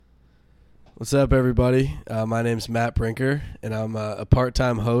What's up, everybody? My name's Matt Brinker, and I'm a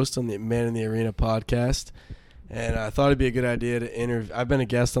part-time host on the Man in the Arena podcast. And I thought it'd be a good idea to interview. I've been a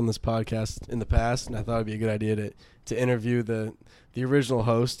guest on this podcast in the past, and I thought it'd be a good idea to interview the original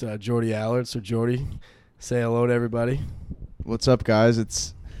host, Jordy Allard. So, Jordy, say hello to everybody. What's up, guys?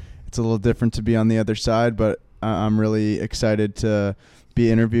 It's a little different to be on the other side, but I'm really excited to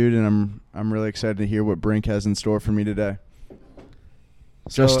be interviewed, and I'm really excited to hear what Brink has in store for me today.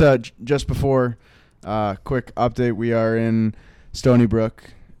 Just before, quick update, we are in Stony Brook,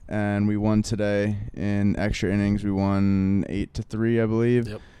 and we won today in extra innings. We won 8-3, I believe.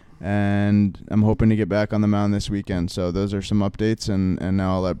 Yep. And I'm hoping to get back on the mound this weekend. So those are some updates, and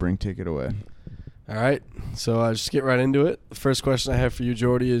now I'll let Brink take it away. All right, so just get right into it. The first question I have for you,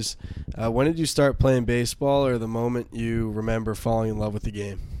 Jordy, is when did you start playing baseball, or the moment you remember falling in love with the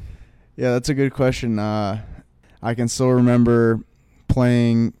game? Yeah, that's a good question. I can still remember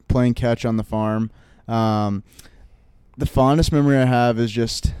playing catch on the farm. The fondest memory I have is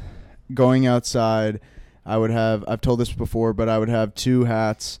just going outside. I've told this before, but I would have two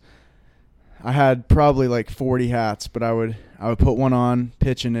hats. I had probably like 40 hats, but I would put one on,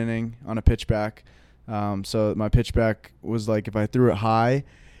 pitch an inning on a pitchback. So my pitchback was like, if I threw it high,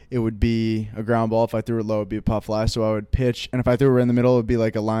 it would be a ground ball. If I threw it low, it would be a pop fly. So I would pitch, and if I threw it right in the middle, it would be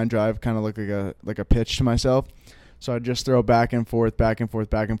like a line drive, kind of look like a pitch to myself. So I'd just throw back and forth,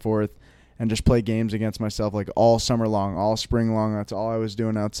 and just play games against myself like all summer long, all spring long. That's all I was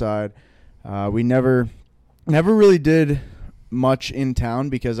doing outside. We never really did much in town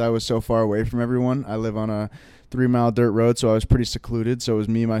because I was so far away from everyone. I live on a 3-mile dirt road, so I was pretty secluded. So it was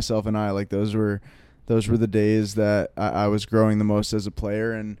me, myself, and I. Like those were the days that I was growing the most as a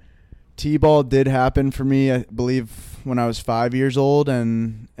player. And T-ball did happen for me, I believe, when I was 5 years old,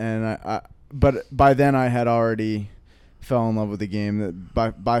 but by then I had already fell in love with the game.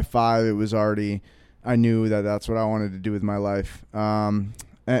 That by 5 it was already, I knew that that's what I wanted to do with my life. And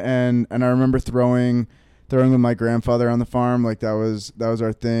I remember throwing with my grandfather on the farm. Like that was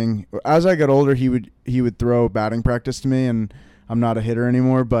our thing. As I got older, he would throw batting practice to me, and I'm not a hitter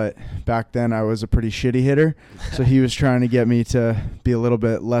anymore, but back then I was a pretty shitty hitter. So he was trying to get me to be a little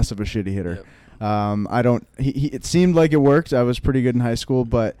bit less of a shitty hitter. Yep. It seemed like it worked. I was pretty good in high school,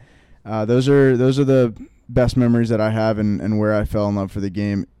 but those are the best memories that I have, and where I fell in love for the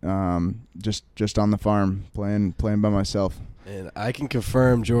game. Just on the farm playing by myself. And I can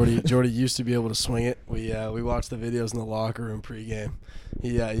confirm, Jordy used to be able to swing it. We watched the videos in the locker room pregame.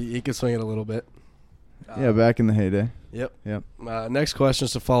 He could swing it a little bit. Yeah, back in the heyday. Yep. Next question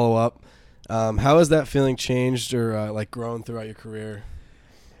is to follow up. How has that feeling changed or grown throughout your career?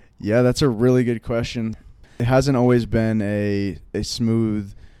 Yeah, that's a really good question. It hasn't always been a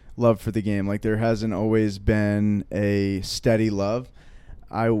smooth love for the game. Like there hasn't always been a steady love.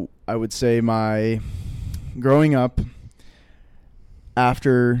 I would say my growing up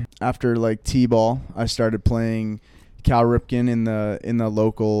after like T-ball, I started playing Cal Ripken in the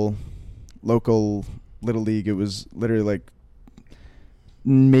local little league. It was literally like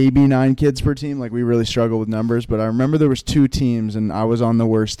maybe 9 kids per team. Like we really struggled with numbers, but I remember there was 2 teams and I was on the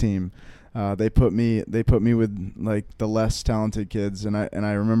worst team. They put me with like the less talented kids, and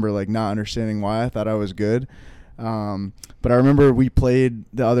I remember like not understanding why. I thought I was good, but I remember we played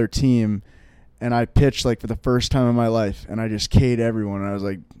the other team, and I pitched like for the first time in my life, and I just K'd everyone. And I was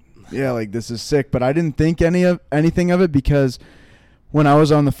like, yeah, like this is sick. But I didn't think anything of it because when I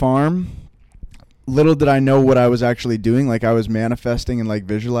was on the farm, little did I know what I was actually doing. Like I was manifesting and like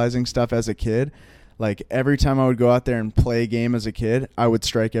visualizing stuff as a kid. Like every time I would go out there and play a game as a kid, I would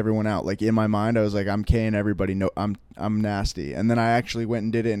strike everyone out. Like in my mind, I was like, I'm K'ing everybody. No, I'm nasty. And then I actually went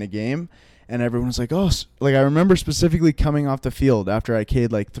and did it in a game, and everyone was like, oh, like I remember specifically coming off the field after I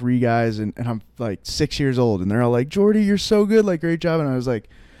K'd like 3 guys, and I'm like 6 years old, and they're all like, Jordy, you're so good, like great job. And I was like,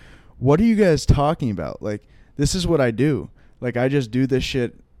 what are you guys talking about? Like this is what I do. Like I just do this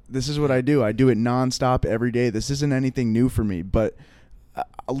shit. This is what I do. I do it nonstop every day. This isn't anything new for me, but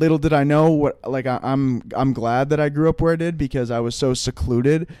little did I know what. Like I'm glad that I grew up where I did because I was so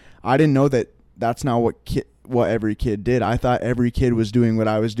secluded. I didn't know that that's not what every kid did. I thought every kid was doing what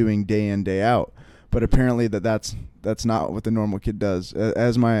I was doing day in, day out. But apparently that's not what the normal kid does.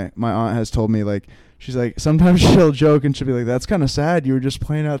 As my aunt has told me, like she's like sometimes she'll joke and she'll be like, "That's kind of sad. You were just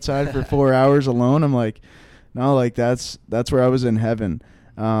playing outside for 4 hours alone." I'm like, no, like that's where I was in heaven.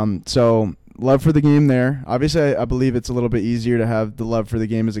 So love for the game there. Obviously, I believe it's a little bit easier to have the love for the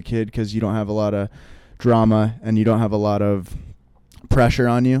game as a kid because you don't have a lot of drama and you don't have a lot of pressure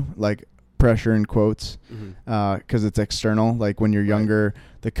on you, like pressure in quotes, because it's external. Like when you're younger,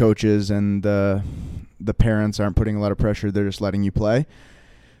 the coaches and the parents aren't putting a lot of pressure. They're just letting you play.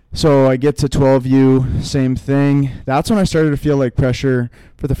 So I get to 12U, same thing. That's when I started to feel like pressure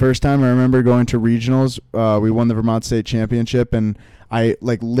for the first time. I remember going to regionals. We won the Vermont State Championship, and I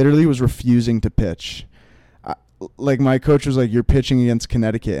literally was refusing to pitch. My coach was like, "You're pitching against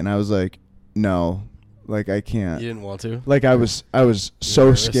Connecticut," and I was like, "No, I can't." You didn't want to? I was so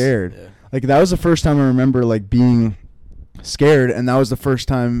nervous? scared. Yeah. That was the first time I remember being scared, and that was the first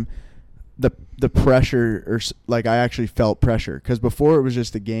time the pressure, or I actually felt pressure, because before it was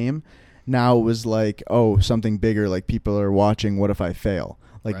just a game. Now it was something bigger, people are watching. What if I fail?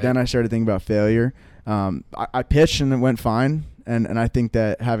 Right. Then I started thinking about failure. I pitched and it went fine, and I think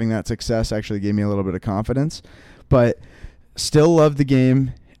that having that success actually gave me a little bit of confidence, but still loved the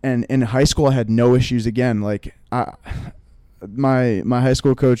game. And in high school I had no issues again. My high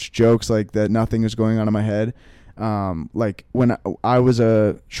school coach jokes that nothing is going on in my head. When I was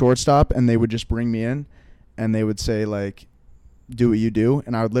a shortstop and they would just bring me in and they would say do what you do,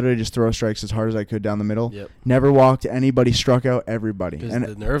 and I would literally just throw strikes as hard as I could down the middle. Yep. Never walked anybody, struck out everybody. And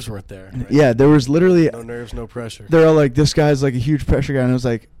the nerves weren't there. Right? Yeah, there was literally no nerves, no pressure. They're all this guy's a huge pressure guy, and I was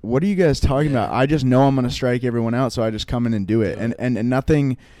like, what are you guys talking about? I just know I'm gonna strike everyone out, so I just come in and do it. And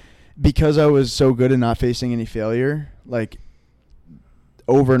nothing, because I was so good at not facing any failure,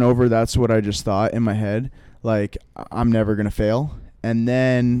 over and over, that's what I just thought in my head. I'm never gonna fail. And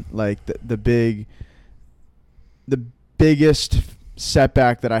then the biggest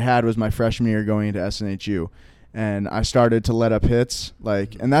setback that I had was my freshman year going into SNHU, and I started to let up hits,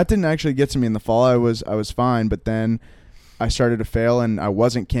 and that didn't actually get to me in the fall. I was fine, but then I started to fail, and I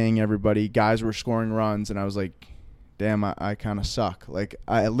wasn't King everybody. Guys were scoring runs, and I was like, damn, I kind of suck.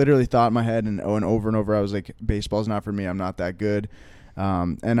 I literally thought in my head, and over and over, I was like, baseball's not for me. I'm not that good.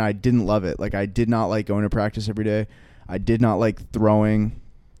 And I didn't love it. I did not like going to practice every day. I did not like throwing.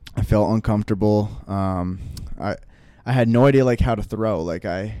 I felt uncomfortable. I had no idea how to throw.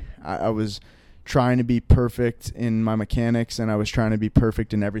 I was trying to be perfect in my mechanics, and I was trying to be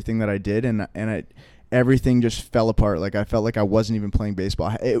perfect in everything that I did, and everything just fell apart. I felt like I wasn't even playing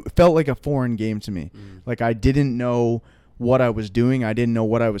baseball. It felt like a foreign game to me. I didn't know what I was doing. I didn't know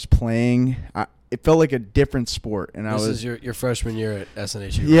what I was playing. It felt like a different sport. And this is your freshman year at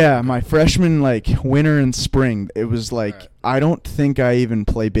SNHU. Yeah, right? My freshman winter and spring. It was right. I don't think I even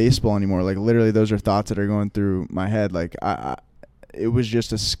play baseball anymore. Literally, those are thoughts that are going through my head. It was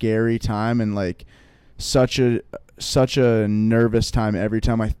just a scary time, and such a nervous time. Every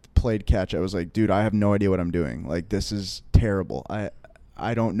time I played catch, I was like, dude, I have no idea what I'm doing. This is terrible. I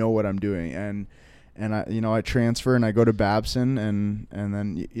don't know what I'm doing. And I transfer and I go to Babson, and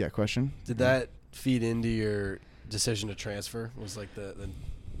then question. Did that feed into your decision to transfer? Was the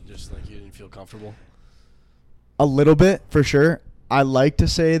just you didn't feel comfortable? A little bit, for sure. I like to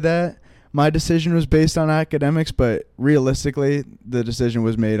say that my decision was based on academics, but realistically, the decision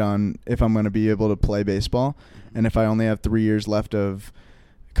was made on if I'm going to be able to play baseball, and if I only have 3 years left of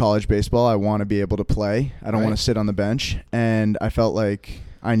college baseball, I want to be able to play. I don't want to sit on the bench, and I felt like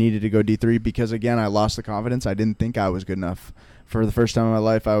I needed to go D3 because, again, I lost the confidence. I didn't think I was good enough. For the first time in my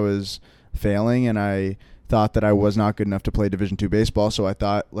life, I was failing, and I thought that I was not good enough to play Division II baseball. So I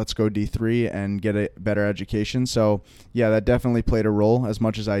thought, let's go D3 and get a better education. So, yeah, that definitely played a role. As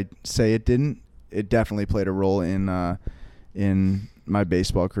much as I say it didn't, it definitely played a role in my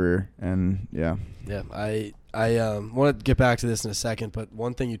baseball career. And, yeah. Yeah, I want to get back to this in a second, but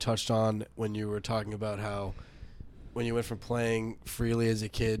one thing you touched on when you were talking about how when you went from playing freely as a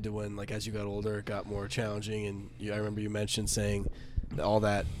kid to when, as you got older, it got more challenging, and I remember you mentioned saying that all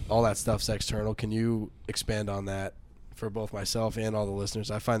that stuff's external. Can you expand on that for both myself and all the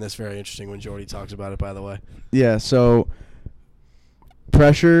listeners? I find this very interesting when Jordy talks about it, by the way. Yeah, so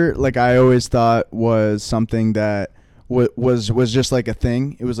pressure, I always thought, was something that was just a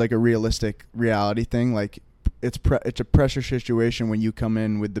thing. It was a realistic reality thing. It's a pressure situation when you come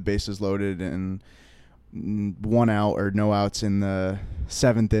in with the bases loaded and 1 out or no outs in the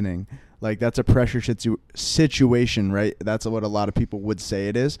 7th inning. That's a pressure situation, right? That's what a lot of people would say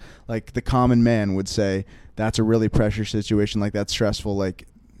it is. The common man would say that's a really pressure situation. That's stressful.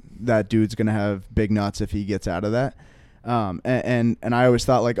 That dude's gonna have big nuts if he gets out of that. And I always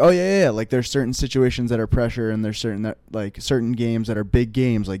thought there's certain situations that are pressure, and there's certain games that are big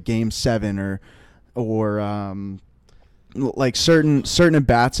games, like Game 7 or certain at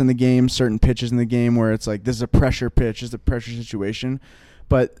bats in the game, certain pitches in the game where it's this is a pressure pitch, this is a pressure situation.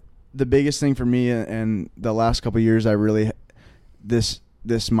 But the biggest thing for me and the last couple of years, I really this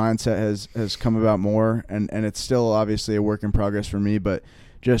mindset has come about more, and it's still obviously a work in progress for me, but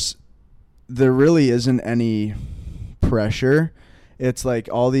just there really isn't any pressure. It's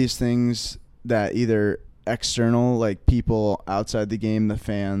all these things that either external, like people outside the game, the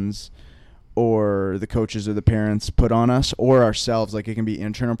fans or the coaches or the parents put on us, or ourselves. Like it can be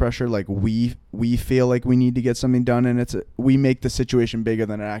internal pressure. Like we feel like we need to get something done, and we make the situation bigger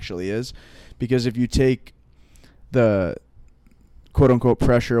than it actually is. Because if you take the quote unquote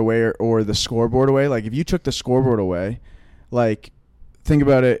pressure away or the scoreboard away, like if you took the scoreboard away, like think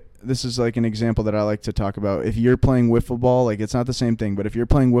about it. This is like an example that I like to talk about. If you're playing wiffle ball, like it's not the same thing, but if you're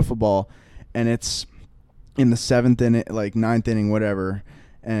playing wiffle ball and it's in the 7th inning, like 9th inning, whatever,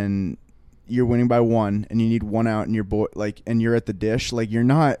 and you're winning by 1 and you need 1 out and you're at the dish, like you're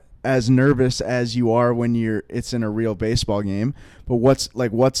not as nervous as you are when it's in a real baseball game. But what's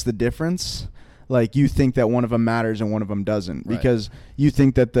the difference? Like you think that one of them matters and one of them doesn't, right. Because you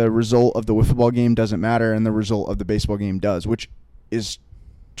think that the result of the wiffle ball game doesn't matter and the result of the baseball game does, which is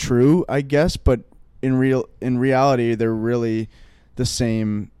true, I guess. But in reality, they're really the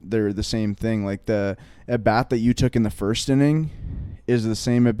same. They're the same thing. Like the at bat that you took in the 1st inning is the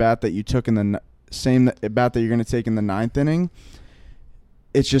same at bat that you took in the same at bat that you're going to take in the 9th inning.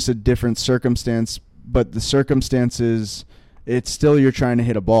 It's just a different circumstance, but the circumstances, it's still you're trying to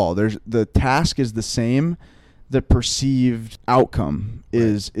hit a ball. The task is the same. The perceived outcome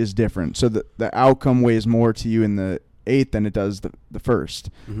is different. So the outcome weighs more to you in the 8th than it does the 1st.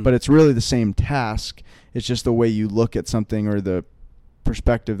 Mm-hmm. But it's really the same task. It's just the way you look at something or the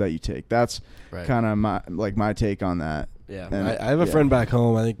perspective that you take. That's kind of my take on that. Yeah, and I have a friend back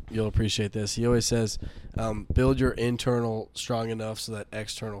home. I think you'll appreciate this. He always says, build your internal strong enough so that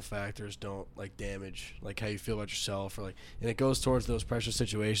external factors don't like damage like how you feel about yourself, or like, and it goes towards those pressure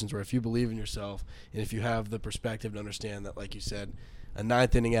situations where if you believe in yourself and if you have the perspective to understand that, like you said, a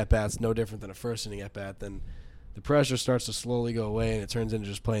 9th inning at bat's no different than a 1st inning at bat, then the pressure starts to slowly go away and it turns into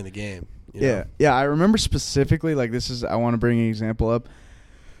just playing the game. You know? Yeah. I remember specifically, like I want to bring an example up.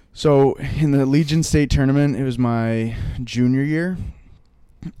 So in the Legion State tournament, it was my junior year,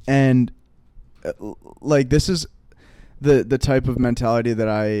 and like this is the type of mentality that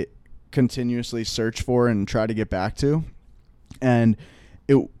I continuously search for and try to get back to. And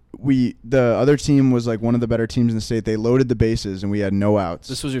the other team was like one of the better teams in the state. They loaded the bases and we had no outs.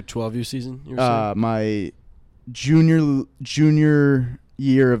 This was your 12U season? You were saying? My junior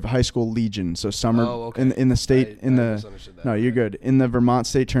year of high school Legion, so summer in the state no, you're good, in the Vermont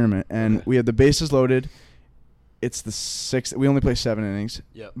State tournament, and we had the bases loaded. It's the 6th. We only play 7 innings,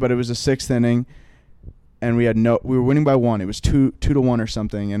 but it was the 6th inning, and we were winning by 1. It was 2-1 or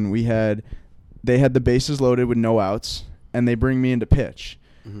something, and they had the bases loaded with no outs, and they bring me in to pitch.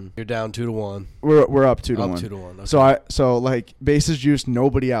 Mm-hmm. You're down 2-1. We're up 2-1. Up 2-1. Okay. So like bases juiced,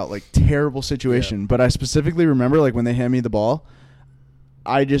 nobody out, like terrible situation. But I specifically remember like when they hand me the ball,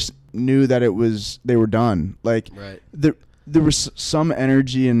 I just knew that they were done. Like there was some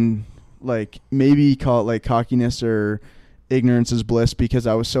energy and like maybe call it like cockiness or ignorance is bliss because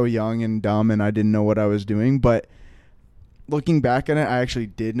I was so young and dumb and I didn't know what I was doing. But looking back at it, I actually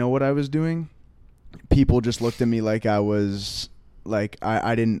did know what I was doing. People just looked at me like I was like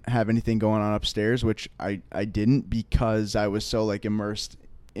I didn't have anything going on upstairs, which I didn't, because I was so like immersed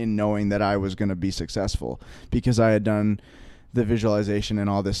in knowing that I was going to be successful, because I had done the visualization and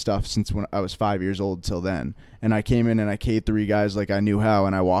all this stuff since when I was 5 years old till then. And I came in and I K'd 3 guys like I knew how,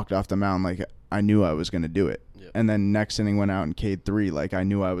 and I walked off the mound like I knew I was going to do it. Yep. And then next inning went out and K'd 3 like I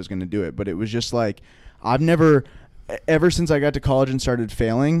knew I was going to do it. But it was just like ever since I got to college and started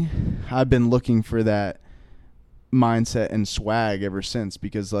failing, I've been looking for that mindset and swag ever since,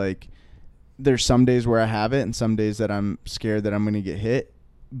 because like there's some days where I have it and some days that I'm scared that I'm going to get hit.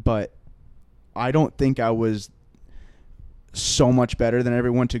 But I don't think I was so much better than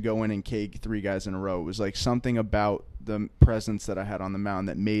everyone to go in and K 3 guys in a row. It was like something about the presence that I had on the mound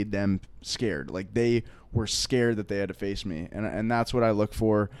that made them scared. Like they were scared that they had to face me. And that's what I look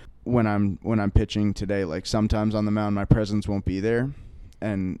for when I'm pitching today. Like sometimes on the mound my presence won't be there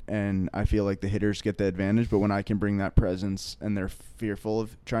and I feel like the hitters get the advantage, but when I can bring that presence and they're fearful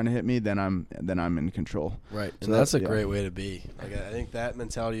of trying to hit me, then I'm in control. Right. So and that's a great way to be. Like I think that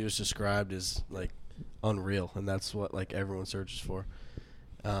mentality you just described is like unreal, and that's what like everyone searches for.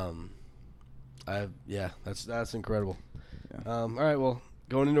 That's incredible. Yeah. All right, well,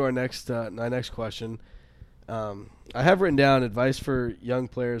 going into our next question, I have written down advice for young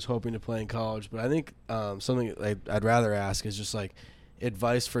players hoping to play in college, but I think something I'd rather ask is just like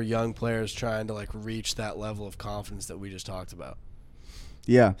advice for young players trying to like reach that level of confidence that we just talked about.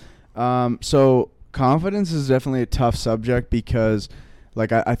 Yeah. So confidence is definitely a tough subject, because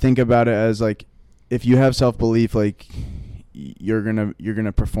like I think about it as like, if you have self-belief, like you're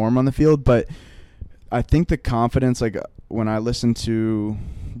gonna perform on the field. But I think the confidence, like when I listen to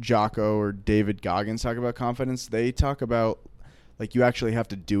Jocko or David Goggins talk about confidence, they talk about like you actually have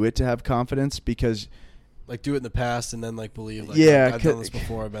to do it to have confidence, because like do it in the past and then like believe like I've done this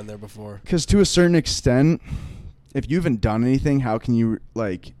before, I've been there before. Because to a certain extent, if you haven't done anything, how can you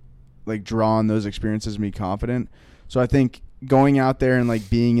like draw on those experiences and be confident? So I think going out there and like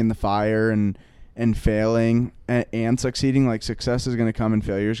being in the fire and failing and succeeding, like success is going to come and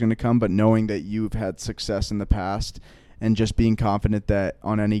failure is going to come, but knowing that you've had success in the past and just being confident that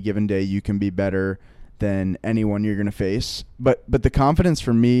on any given day you can be better than anyone you're going to face. But the confidence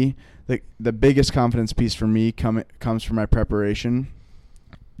for me, the biggest confidence piece for me comes from my preparation.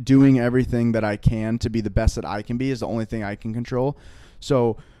 Doing everything that I can to be the best that I can be is the only thing I can control.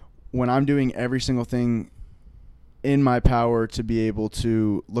 So when I'm doing every single thing in my power to be able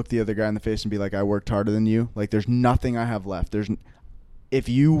to look the other guy in the face and be like, I worked harder than you. Like there's nothing I have left. If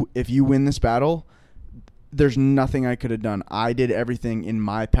you win this battle, there's nothing I could have done. I did everything in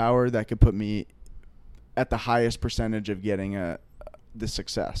my power that could put me at the highest percentage of getting the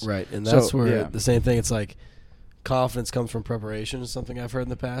success. Right. And that's where the same thing, it's like confidence comes from preparation is something I've heard in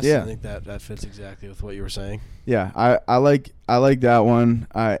the past. Yeah. I think that fits exactly with what you were saying. Yeah. I like that one.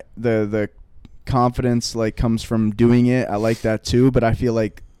 The confidence like comes from doing it. I like that too, but I feel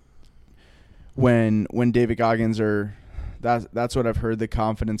like when David Goggins that's what I've heard, the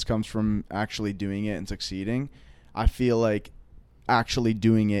confidence comes from actually doing it and succeeding. I feel like actually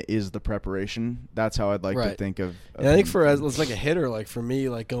doing it is the preparation. That's how I'd like to think of and I think it's like a hitter, like for me,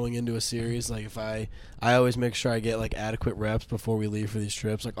 like going into a series, like if I always make sure I get like adequate reps before we leave for these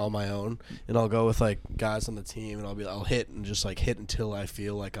trips, like on my own, and I'll go with like guys on the team, and I'll hit and just like hit until I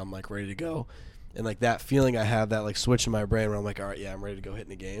feel like I'm like ready to go. And like that feeling I have, that like switch in my brain where I'm like, all right, yeah, I'm ready to go hit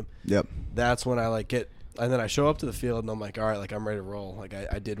in a game. Yep. That's when I like get, and then I show up to the field and I'm like, all right, like I'm ready to roll. Like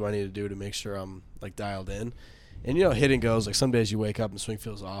I did what I need to do to make sure I'm like dialed in. And you know, hitting goes, like some days you wake up and the swing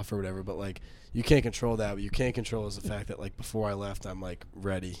feels off or whatever, but like you can't control that. What you can't control is the fact that like before I left, I'm like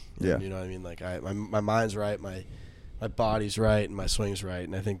ready. Yeah. You know what I mean? Like my mind's right, my body's right, and my swing's right.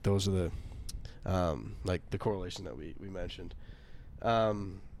 And I think those are the like the correlation that we mentioned.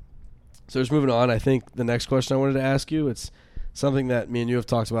 So just moving on, I think the next question I wanted to ask you, it's something that me and you have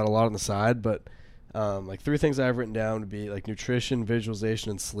talked about a lot on the side, but like 3 things I've written down to be like nutrition,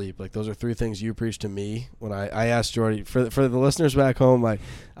 visualization, and sleep. Like those are 3 things you preach to me. When I asked Jordy, for the listeners back home, like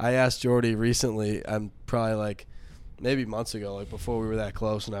I asked Jordy recently, I'm probably like maybe months ago, like before we were that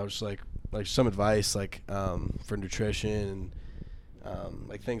close, and I was just like some advice like for nutrition and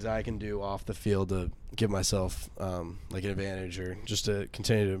like things I can do off the field to give myself like an advantage or just to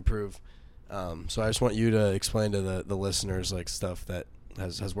continue to improve. So I just want you to explain to the listeners like stuff that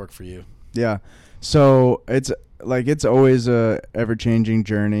has worked for you. Yeah. So it's always a ever-changing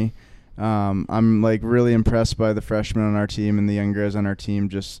journey. I'm like really impressed by the freshmen on our team and the young guys on our team,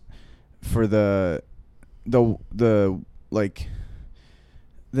 just for the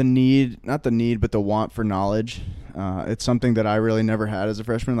need, not the need, but the want for knowledge. It's something that I really never had as a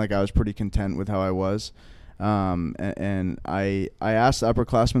freshman. Like I was pretty content with how I was. And I asked the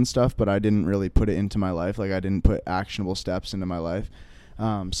upperclassmen stuff, but I didn't really put it into my life. Like I didn't put actionable steps into my life.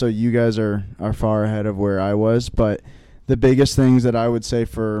 So you guys are far ahead of where I was, but the biggest things that I would say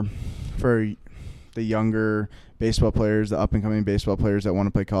for the younger baseball players, the up and coming baseball players that want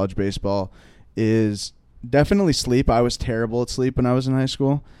to play college baseball, is definitely sleep. I was terrible at sleep when I was in high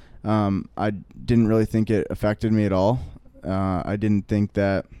school. I didn't really think it affected me at all. I didn't think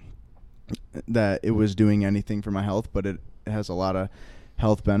that it was doing anything for my health, but it has a lot of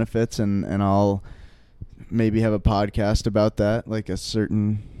health benefits, and I'll maybe have a podcast about that, like a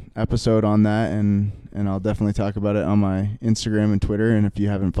certain episode on that, and I'll definitely talk about it on my Instagram and Twitter. And if you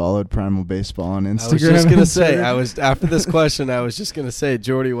haven't followed Primal Baseball on Instagram, I was just gonna say, after this question, I was just gonna say,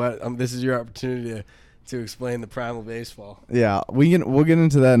 Jordy, this is your opportunity to explain the Primal Baseball. Yeah, we'll get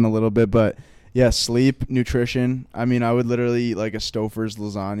into that in a little bit, but yeah, sleep, nutrition. I mean, I would literally eat like a Stouffer's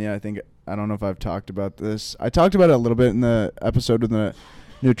lasagna. I don't know if I've talked about this. I talked about it a little bit in the episode with the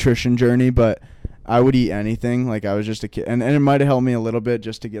nutrition journey, but I would eat anything. Like I was just a kid, and it might have helped me a little bit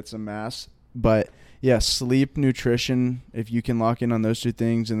just to get some mass. But yeah, sleep, nutrition, if you can lock in on those 2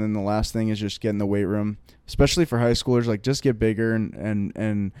 things. And then the last thing is just get in the weight room, especially for high schoolers. Like just get bigger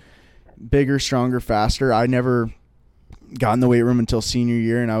and bigger, stronger, faster. I never got in the weight room until senior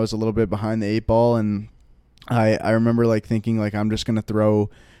year, and I was a little bit behind the 8 ball. And I remember like thinking like I'm just gonna throw,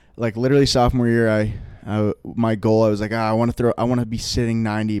 like literally sophomore year, my goal, I was like, I want to be sitting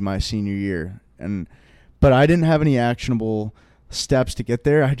 90 my senior year. But I didn't have any actionable steps to get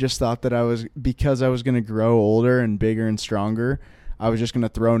there. I just thought that because I was going to grow older and bigger and stronger, I was just going to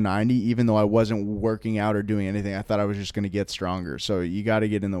throw 90 even though I wasn't working out or doing anything. I thought I was just going to get stronger. So you got to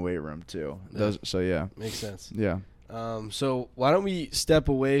get in the weight room too. Yeah. Makes sense. Yeah. So why don't we step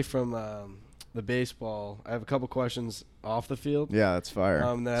away from the baseball? I have a couple questions off the field. Yeah, that's fire.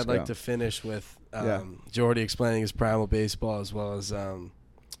 That I'd like to finish with Jordy explaining his primal baseball, as well as a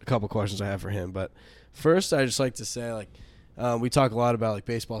couple questions I have for him. But first, I just like to say, like, we talk a lot about like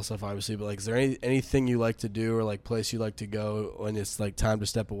baseball stuff, obviously, but like, is there anything you like to do or like place you like to go when it's like time to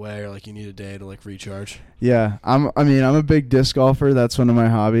step away or like you need a day to like recharge? Yeah, I'm a big disc golfer. That's one of my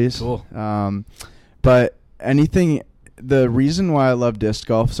hobbies. Cool. But the reason why I love disc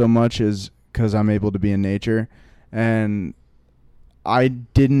golf so much is because I'm able to be in nature, and I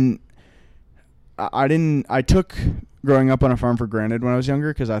took growing up on a farm for granted when I was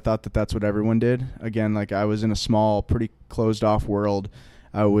younger because I thought that that's what everyone did. Again, like I was in a small, pretty closed off world.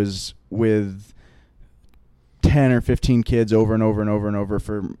 I was with 10 or 15 kids over and over and over and over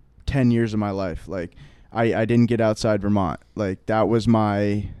for 10 years of my life. Like I didn't get outside Vermont. Like that was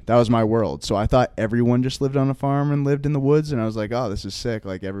my world. So I thought everyone just lived on a farm and lived in the woods, and I was like, oh, this is sick.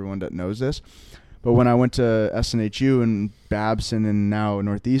 Like everyone that knows this. But when I went to SNHU and Babson and now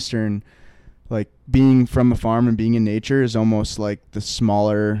Northeastern, like being from a farm and being in nature is almost like the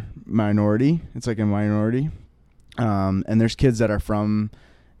smaller minority. It's like a minority. And there's kids that are from,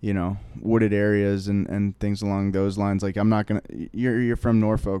 wooded areas and things along those lines. Like you're from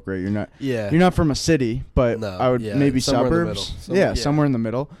Norfolk, right? You're not from a city, but no, maybe suburbs. Somewhere in the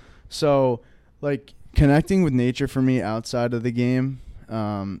middle. So like connecting with nature for me outside of the game,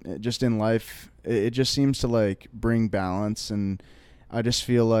 just in life, it just seems to like bring balance. And I just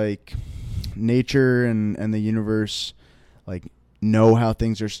feel like nature and the universe like know how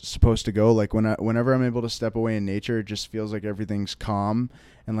things are supposed to go. Like whenever I'm able to step away in nature, it just feels like everything's calm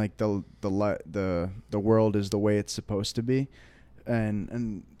and like the world is the way it's supposed to be.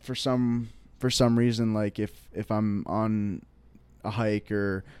 And for some reason, like if I'm on a hike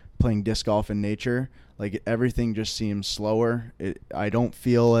or playing disc golf in nature, like everything just seems slower. I don't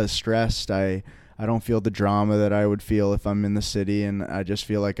feel as stressed. I don't feel the drama that I would feel if I'm in the city, and I just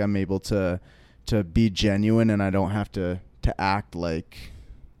feel like I'm able to be genuine, and I don't have to act like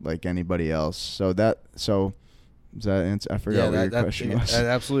anybody else. So does that answer? I forgot what your question was. That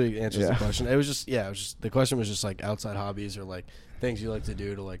absolutely answers the question. It was just the question was just like outside hobbies or like things you like to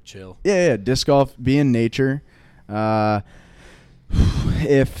do to like chill. Yeah, disc golf, be in nature.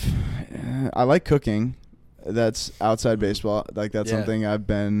 If I like cooking, that's outside baseball. Like that's something I've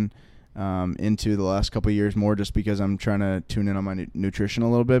been into the last couple of years more just because I'm trying to tune in on my nutrition a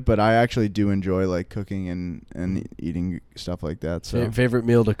little bit. But I actually do enjoy like cooking and eating stuff like that. So favorite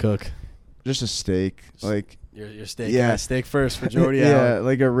meal to cook? Just a steak. Like your steak. Yeah, steak first for Jordy. Yeah,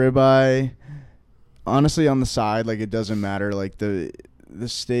 like a ribeye. Honestly, on the side, like it doesn't matter. Like the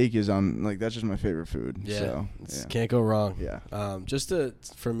steak is on, like that's just my favorite food. Yeah, so, can't go wrong. Yeah. Just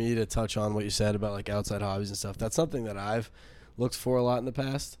for me to touch on what you said about like outside hobbies and stuff. That's something that I've looked for a lot in the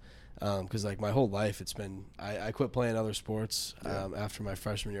past. Because like my whole life it's been I quit playing other sports after my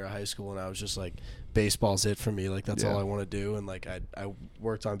freshman year of high school, and I was just like baseball's it for me. Like that's all I want to do, and like I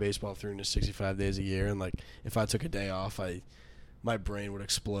worked on baseball 365 days a year, and like if I took a day off, my brain would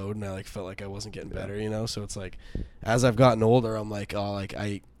explode, and I like felt like I wasn't getting better, So it's like as I've gotten older, I'm like, oh, like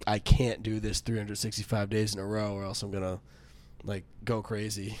I can't do this 365 days in a row, or else I'm gonna like go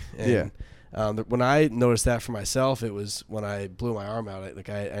crazy. And, when I noticed that for myself, it was when I blew my arm out.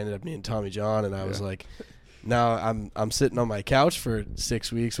 I ended up meeting Tommy John, and I was like, now I'm sitting on my couch for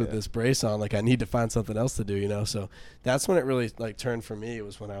 6 weeks with this brace on. Like I need to find something else to do, So that's when it really like turned for me. It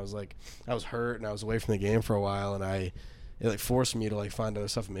was when I was hurt and I was away from the game for a while, and it like forced me to like find other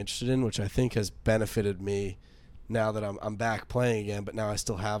stuff I'm interested in, which I think has benefited me now that I'm back playing again. But now I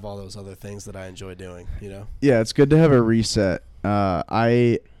still have all those other things that I enjoy doing, Yeah, it's good to have a reset.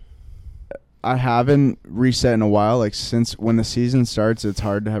 I haven't reset in a while. Like since when the season starts, it's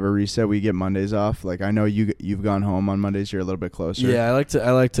hard to have a reset. We get Mondays off. Like I know you've gone home on Mondays. You're a little bit closer. Yeah,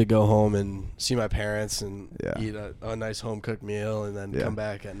 I like to go home and see my parents and eat a nice home cooked meal, and then come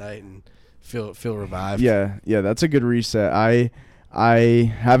back at night and feel revived. Yeah, that's a good reset.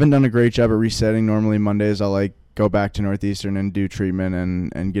 I haven't done a great job at resetting. Normally Mondays I'll like go back to Northeastern and do treatment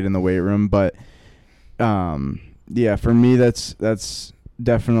and get in the weight room. But for me that's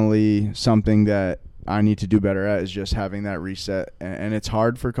definitely something that I need to do better at, is just having that reset. And it's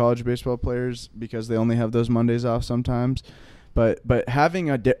hard for college baseball players because they only have those Mondays off sometimes. But having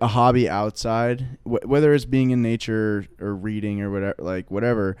a hobby outside, whether it's being in nature or reading or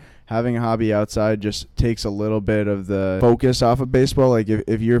whatever, having a hobby outside just takes a little bit of the focus off of baseball. Like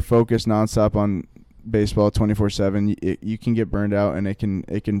if you're focused nonstop on baseball 24/7, you can get burned out, and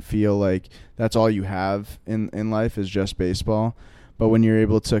it can feel like that's all you have in life is just baseball. But when you're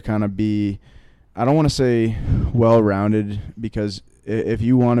able to kind of be, I don't want to say well-rounded, because if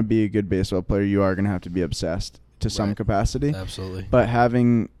you want to be a good baseball player, you are going to have to be obsessed to some capacity. Absolutely. But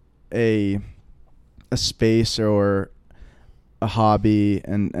having a space or a hobby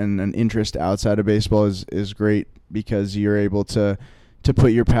and an interest outside of baseball is great, because you're able to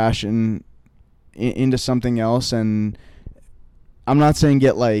put your passion into something else. And I'm not saying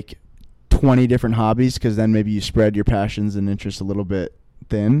get like 20 different hobbies, because then maybe you spread your passions and interests a little bit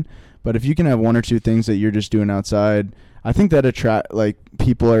thin. But if you can have one or two things that you're just doing outside, I think that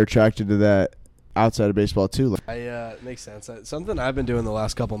people are attracted to that outside of baseball too. It makes sense. Something I've been doing the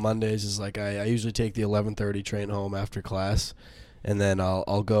last couple Mondays is like I usually take the 11:30 train home after class, and then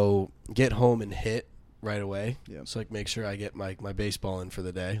I'll go get home and hit right away. Yep. So like make sure I get my baseball in for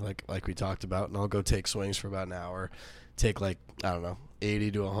the day, like we talked about, and I'll go take swings for about an hour, take like, I don't know,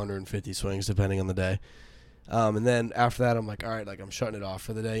 80 to 150 swings depending on the day. And then after that I'm like, all right, like I'm shutting it off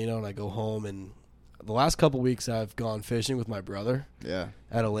for the day, and I go home. And the last couple weeks I've gone fishing with my brother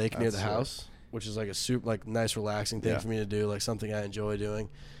at a lake near the house, which is like a super like nice relaxing thing for me to do, like something I enjoy doing.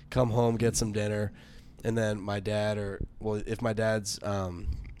 Come home, get some dinner, and then my dad, if my dad's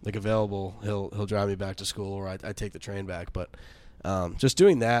like available, he'll drive me back to school, or I take the train back. But just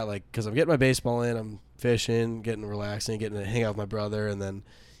doing that, like, because I'm getting my baseball in, I'm fishing, getting relaxing, getting to hang out with my brother, and then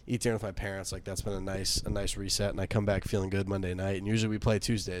eat dinner with my parents. Like, that's been a nice reset, and I come back feeling good Monday night. And usually we play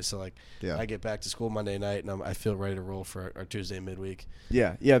Tuesdays, so like I get back to school Monday night, and I feel ready to roll for our Tuesday midweek.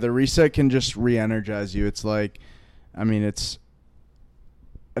 Yeah, the reset can just re-energize you. It's like, I mean, it's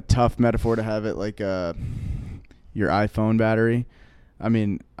a tough metaphor to have it like your iPhone battery. I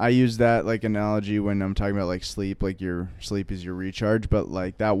mean, I use that like analogy when I'm talking about like sleep, like your sleep is your recharge. But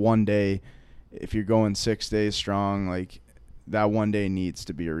like that one day, if you're going 6 days strong, like that one day needs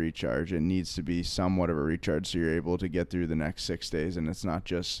to be a recharge. It needs to be somewhat of a recharge, so you're able to get through the next 6 days, and it's not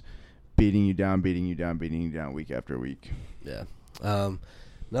just beating you down week after week. Yeah.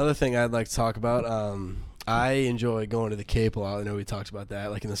 Another thing I'd like to talk about, I enjoy going to the Cape a lot. I know we talked about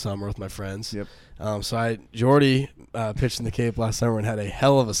that, like in the summer with my friends. Yep. Jordy pitched in the Cape last summer and had a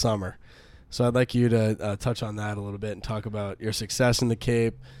hell of a summer. So I'd like you to touch on that a little bit and talk about your success in the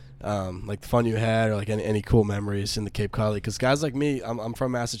Cape, like the fun you had, or like any cool memories in the Cape Cod League. Because guys like me, I'm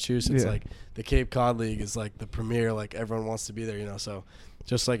from Massachusetts. Like the Cape Cod League is like the premier. Like everyone wants to be there, So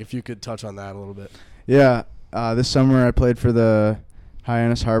just like if you could touch on that a little bit. Yeah. This summer I played for the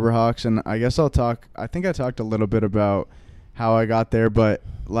Hyannis Harbor Hawks, and I guess I talked a little bit about how I got there. But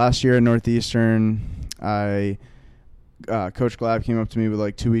last year at Northeastern, Coach Glab came up to me with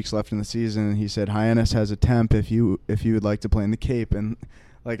like 2 weeks left in the season, and he said, Hyannis has a temp if you would like to play in the Cape. And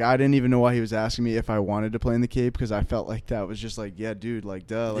like, I didn't even know why he was asking me if I wanted to play in the Cape, because I felt like that was just like, yeah, dude, like,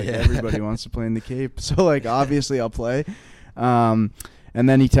 duh, like everybody wants to play in the Cape. So like, obviously I'll play. And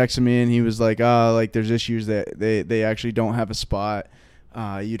then he texted me and he was like, like there's issues that they actually don't have a spot.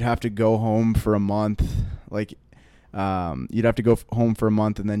 You'd have to go home for a month. Like, you'd have to go home for a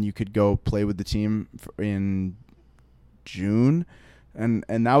month, and then you could go play with the team in June. And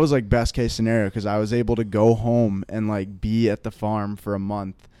that was like best case scenario, because I was able to go home and like be at the farm for a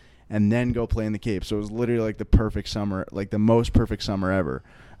month and then go play in the Cape. So it was literally like the perfect summer, like the most perfect summer ever.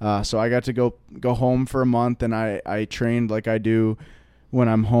 So I got to go home for a month, and I trained like I do when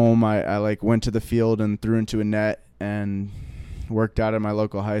I'm home. I like went to the field and threw into a net and worked out at my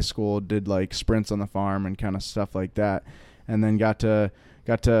local high school, did like sprints on the farm and kind of stuff like that, and then got to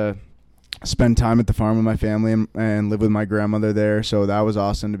spend time at the farm with my family and live with my grandmother there. So that was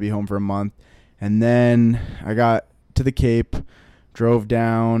awesome to be home for a month. And then I got to the Cape, drove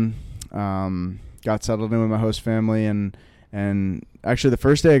down, got settled in with my host family, and actually the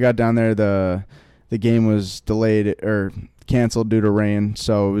first day I got down there, the game was delayed or canceled due to rain.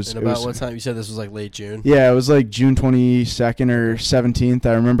 So it was. And about what time? You said this was like late June? Yeah, it was like June 22nd or 17th.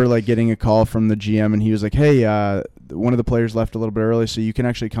 I remember like getting a call from the GM, and he was like, hey, one of the players left a little bit early, so you can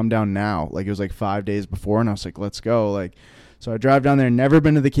actually come down now. Like, it was like 5 days before, and I was like, let's go. Like, so I drive down there, never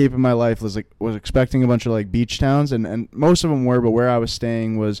been to the Cape in my life, was expecting a bunch of like beach towns, and most of them were, but where I was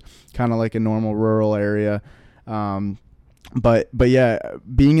staying was kind of like a normal rural area. But yeah,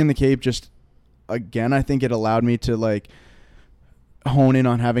 being in the Cape, just again, I think it allowed me to like hone in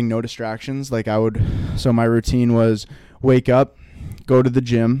on having no distractions. Like so my routine was wake up, go to the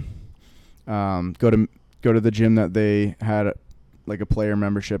gym, go to the gym that they had like a player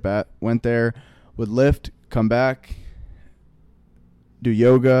membership at, went there, would lift, come back, do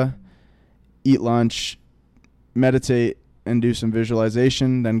yoga, eat lunch, meditate, and do some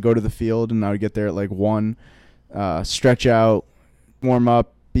visualization, then go to the field, and I would get there at like 1, stretch out, warm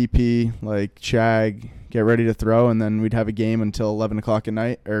up, BP, like shag, get ready to throw, and then we'd have a game until 11 o'clock at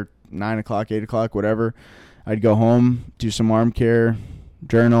night, or 9 o'clock, 8 o'clock, whatever. I'd go home, do some arm care,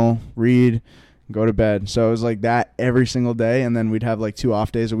 journal, read, go to bed. So it was like that every single day, and then we'd have like 2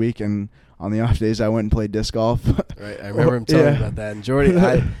 off days a week, and on the off days I went and played disc golf. Right, I remember him telling me about that. And Jordy,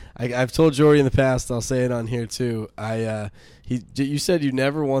 I've told Jordy in the past, I'll say it on here too. You said you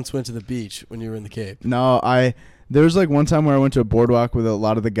never once went to the beach when you were in the Cape. No, there was like one time where I went to a boardwalk with a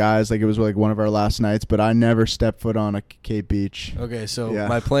lot of the guys. Like it was like one of our last nights, but I never stepped foot on a Cape beach. Okay, so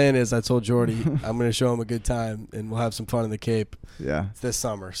my plan is, I told Jordy I'm going to show him a good time, and we'll have some fun in the Cape. Yeah, this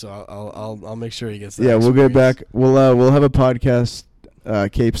summer. So I'll make sure he gets that. Yeah, experience. We'll get back. We'll have a podcast,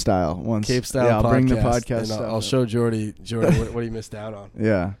 Cape style once. Cape style. Yeah, I'll podcast, bring the podcast. And I'll show Jordy what he missed out on.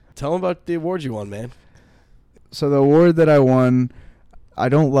 Yeah. Tell him about the award you won, man. So the award that I won, I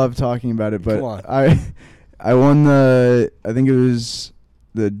don't love talking about it, but Come on. I won I think it was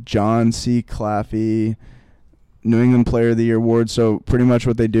the John C. Claffey New England Player of the Year award. So pretty much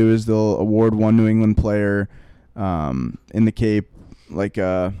what they do is they'll award one New England player in the Cape, like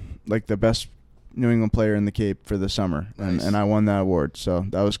the best New England player in the Cape for the summer. Nice. And I won that award. So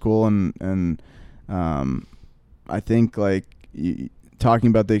that was cool. And I think talking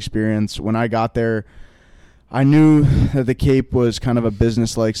about the experience, when I got there, I knew that the Cape was kind of a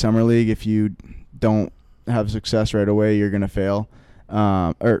business-like summer league. If you don't have success right away, you're going to fail.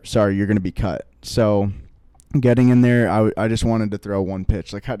 You're going to be cut. So getting in there, I just wanted to throw one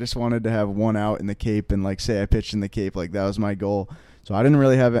pitch. Like I just wanted to have one out in the Cape and say I pitched in the Cape. Like that was my goal. So I didn't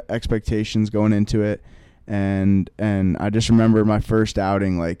really have expectations going into it. And I just remember my first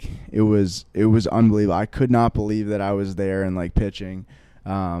outing, it was unbelievable. I could not believe that I was there and pitching.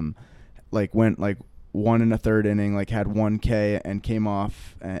 Went 1 1/3 inning, had 1 K and came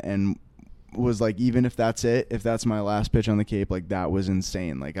off and was even if that's it, if that's my last pitch on the Cape, that was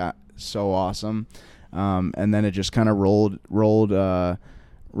insane. So awesome. And then it just kind of rolled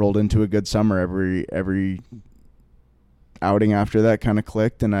into a good summer. Every outing after that kind of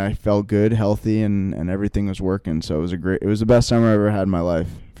clicked, and I felt good, healthy, and everything was working. So it was the best summer I ever had in my life,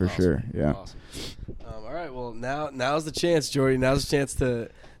 for awesome. sure. Yeah. Awesome. All right. Well, now's the chance, Jordy. Now's the chance to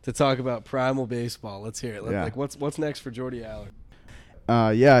talk about Primal Baseball. Let's hear it. Yeah. What's next for Jordy Aller?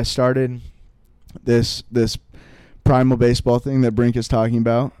 I started this Primal Baseball thing that Brink is talking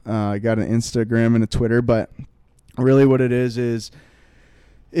about. I got an Instagram and a Twitter, but really what it is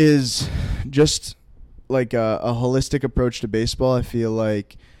just a holistic approach to baseball. I feel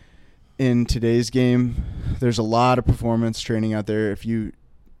like in today's game, there's a lot of performance training out there. If you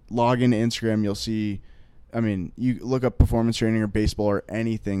log into Instagram, you'll see, you look up performance training or baseball or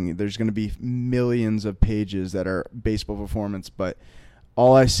anything, there's going to be millions of pages that are baseball performance, but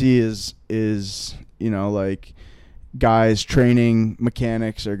all I see is guys training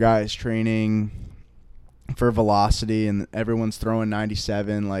mechanics or guys training for velocity, and everyone's throwing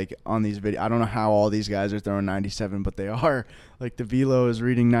 97 on these videos. I don't know how all these guys are throwing 97, but they are. The velo is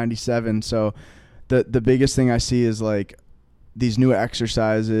reading 97. So the biggest thing I see is these new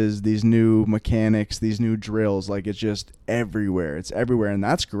exercises, these new mechanics, these new drills. It's just everywhere. It's everywhere, and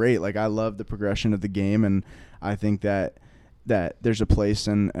that's great. I love the progression of the game, and I think that there's a place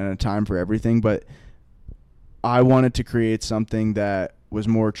and a time for everything, but I wanted to create something that was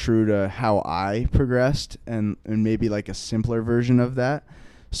more true to how I progressed and maybe a simpler version of that.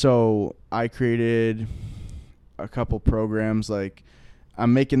 So I created a couple programs.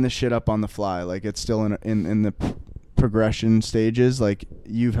 I'm making this shit up on the fly. It's still in the progression stages.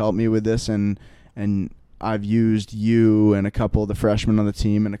 You've helped me with this, and I've used you and a couple of the freshmen on the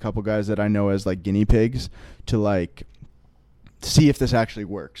team and a couple guys that I know as guinea pigs to see if this actually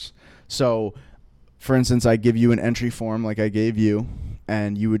works. So for instance, I give you an entry form like I gave you,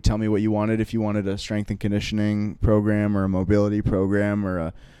 and you would tell me what you wanted. If you wanted a strength and conditioning program or a mobility program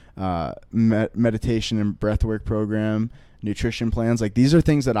or a meditation and breathwork program, nutrition plans. These are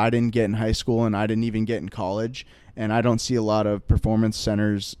things that I didn't get in high school and I didn't even get in college, and I don't see a lot of performance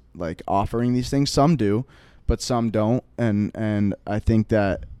centers offering these things. Some do, but some don't, and I think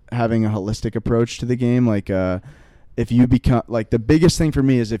that having a holistic approach to the game, if you become the biggest thing for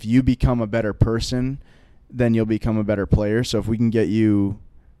me is if you become a better person, then you'll become a better player. So if we can get you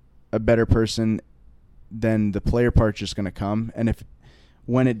a better person, then the player part's just going to come. And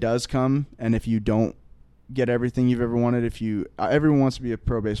when it does come, and if you don't get everything you've ever wanted, everyone wants to be a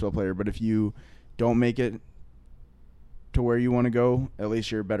pro baseball player, but if you don't make it to where you want to go, at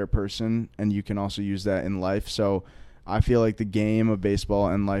least you're a better person, and you can also use that in life. So I feel like the game of baseball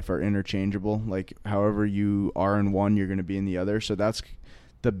and life are interchangeable. Like however you are in one, you're going to be in the other. So that's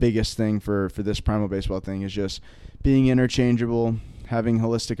the biggest thing for this primal baseball thing is just being interchangeable, having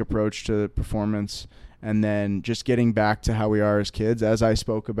holistic approach to performance, and then just getting back to how we are as kids. As I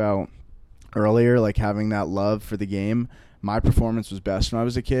spoke about earlier, like having that love for the game. My performance was best when I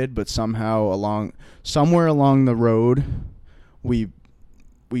was a kid, but somewhere along the road, we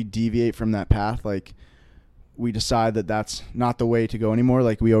deviate from that path. Like we decide that that's not the way to go anymore.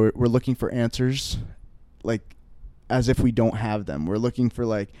 Like we're looking for answers, like as if we don't have them. We're looking for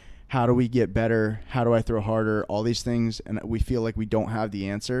like, how do we get better? How do I throw harder? All these things, and we feel like we don't have the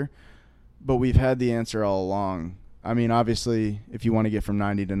answer, but we've had the answer all along. I mean, obviously, if you want to get from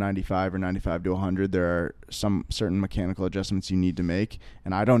 90 to 95 or 95 to 100, there are some certain mechanical adjustments you need to make,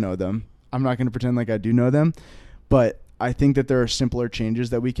 and I don't know them. I'm not going to pretend like I do know them, but I think that there are simpler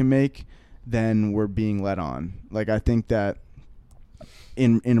changes that we can make than we're being led on. Like, I think that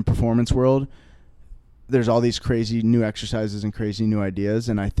in a performance world, there's all these crazy new exercises and crazy new ideas,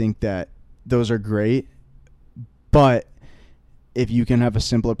 and I think that those are great, but if you can have a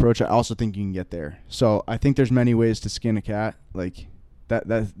simple approach, I also think you can get there. So I think there's many ways to skin a cat. Like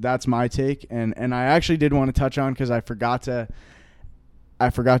that's my take. And I actually did want to touch on, because I forgot to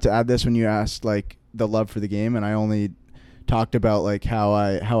add this when you asked like the love for the game, and I only talked about like how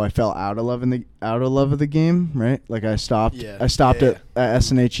I fell out of love of the game, right? Like I stopped at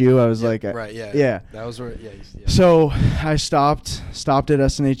SNHU. I was like, right, yeah, yeah. That was where, yeah. So I stopped at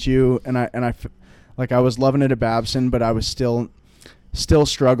SNHU, and I was loving it at Babson, but I was still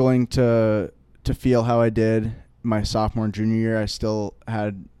struggling to feel how I did my sophomore and junior year. I still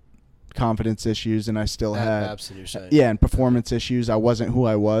had confidence issues, and I still had Babson, you're saying. Yeah, and performance issues. I wasn't who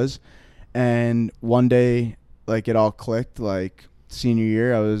I was. And one day, like, it all clicked. Like senior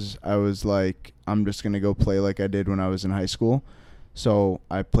year, I was like, I'm just gonna go play like I did when I was in high school. So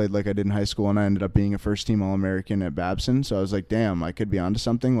I played like I did in high school, and I ended up being a first-team All-American at Babson. So I was like, damn, I could be onto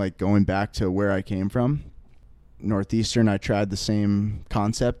something, like going back to where I came from. Northeastern, I tried the same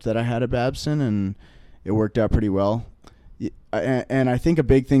concept that I had at Babson, and it worked out pretty well. And I think a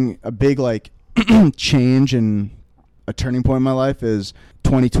big like change and a turning point in my life is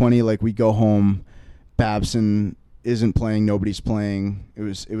 2020. Like we go home, Babson isn't playing, nobody's playing. It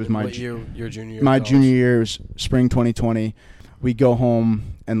was my your junior year. My junior year was spring 2020. We go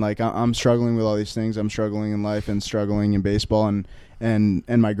home, and like I'm struggling with all these things. I'm struggling in life and struggling in baseball, and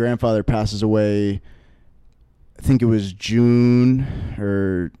my grandfather passes away. I think it was June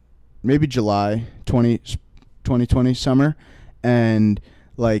or maybe July 2020 summer. And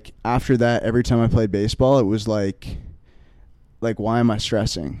like after that, every time I played baseball, it was like why am I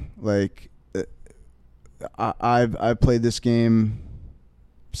stressing? Like I've played this game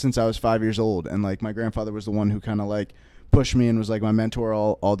since I was 5 years old, and like my grandfather was the one who kind of like pushed me and was like my mentor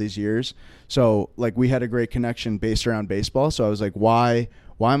all these years. So like we had a great connection based around baseball. So I was like, why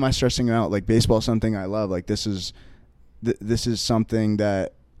am I stressing out? Like baseball is something I love. Like this is something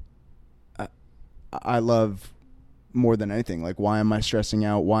that I love more than anything. Like why am I stressing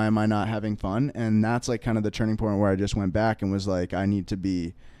out? Why am I not having fun? And that's like kind of the turning point where I just went back and was like, I need to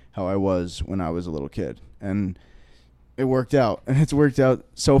be how I was when I was a little kid. And it worked out, and it's worked out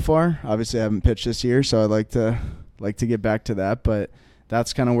so far. Obviously I haven't pitched this year, so I'd like to get back to that, but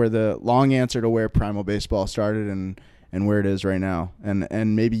that's kind of where the long answer to where primal baseball started and where it is right now.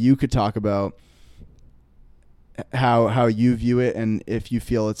 And maybe you could talk about how you view it, and if you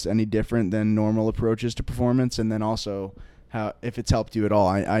feel it's any different than normal approaches to performance, and then also how, if it's helped you at all.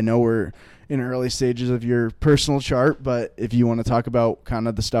 I know we're in early stages of your personal chart, but if you want to talk about kind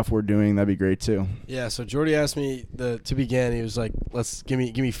of the stuff we're doing, that'd be great too. Yeah, so Jordy asked me to begin, he was like, let's give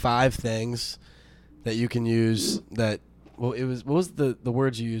me 5 things that you can use that, well, it was, what was the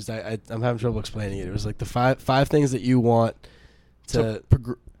words you used? I'm having trouble explaining it. It was like the five things that you want that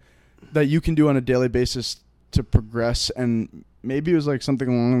you can do on a daily basis to progress, and maybe it was like something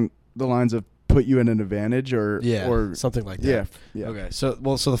along the lines of put you in an advantage or something like that. Yeah. Okay. So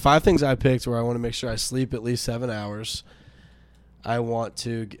the 5 things I picked were, I want to make sure I sleep at least 7 hours. I want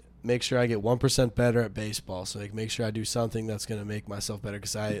to make sure I get 1% better at baseball. So like make sure I do something that's going to make myself better.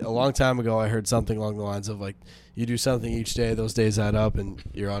 Because a long time ago I heard something along the lines of like, you do something each day, those days add up, and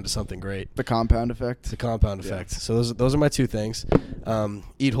you're on to something great. The compound effect. The compound effect. So those are my 2 things.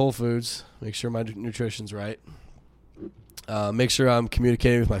 Eat whole foods. Make sure my nutrition's right. Make sure I'm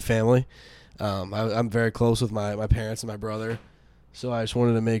communicating with my family. I'm very close with my parents and my brother. So I just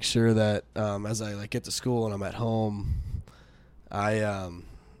wanted to make sure that as I like get to school and I'm at home, when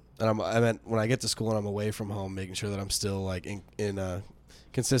I get to school and I'm away from home, making sure that I'm still like in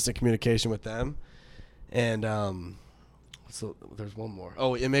consistent communication with them. And So there's one more.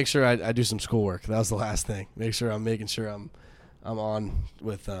 Oh, and make sure I do some schoolwork. That was the last thing. Make sure I'm making sure I'm on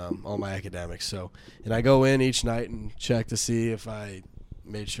with all my academics. So, and I go in each night and check to see if I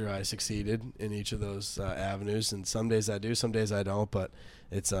made sure I succeeded in each of those avenues. And some days I do, some days I don't. But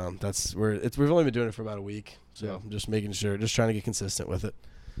we've only been doing it for about a week, so I'm just making sure, just trying to get consistent with it.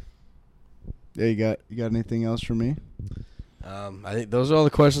 Yeah, you got anything else for me? I think those are all the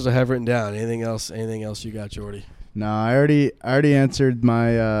questions I have written down. Anything else you got, Jordy? No, I already answered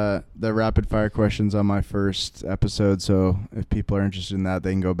my the rapid fire questions on my first episode. So if people are interested in that,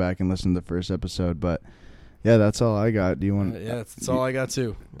 they can go back and listen to the first episode. But yeah, that's all I got. Do you want? Yeah, that's all I got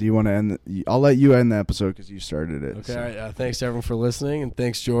too. Do you want to end? I'll let you end the episode because you started it. Okay. So. All right, thanks to everyone for listening, and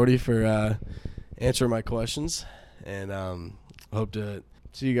thanks Jordy for answering my questions. And hope to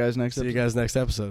see you guys next episode.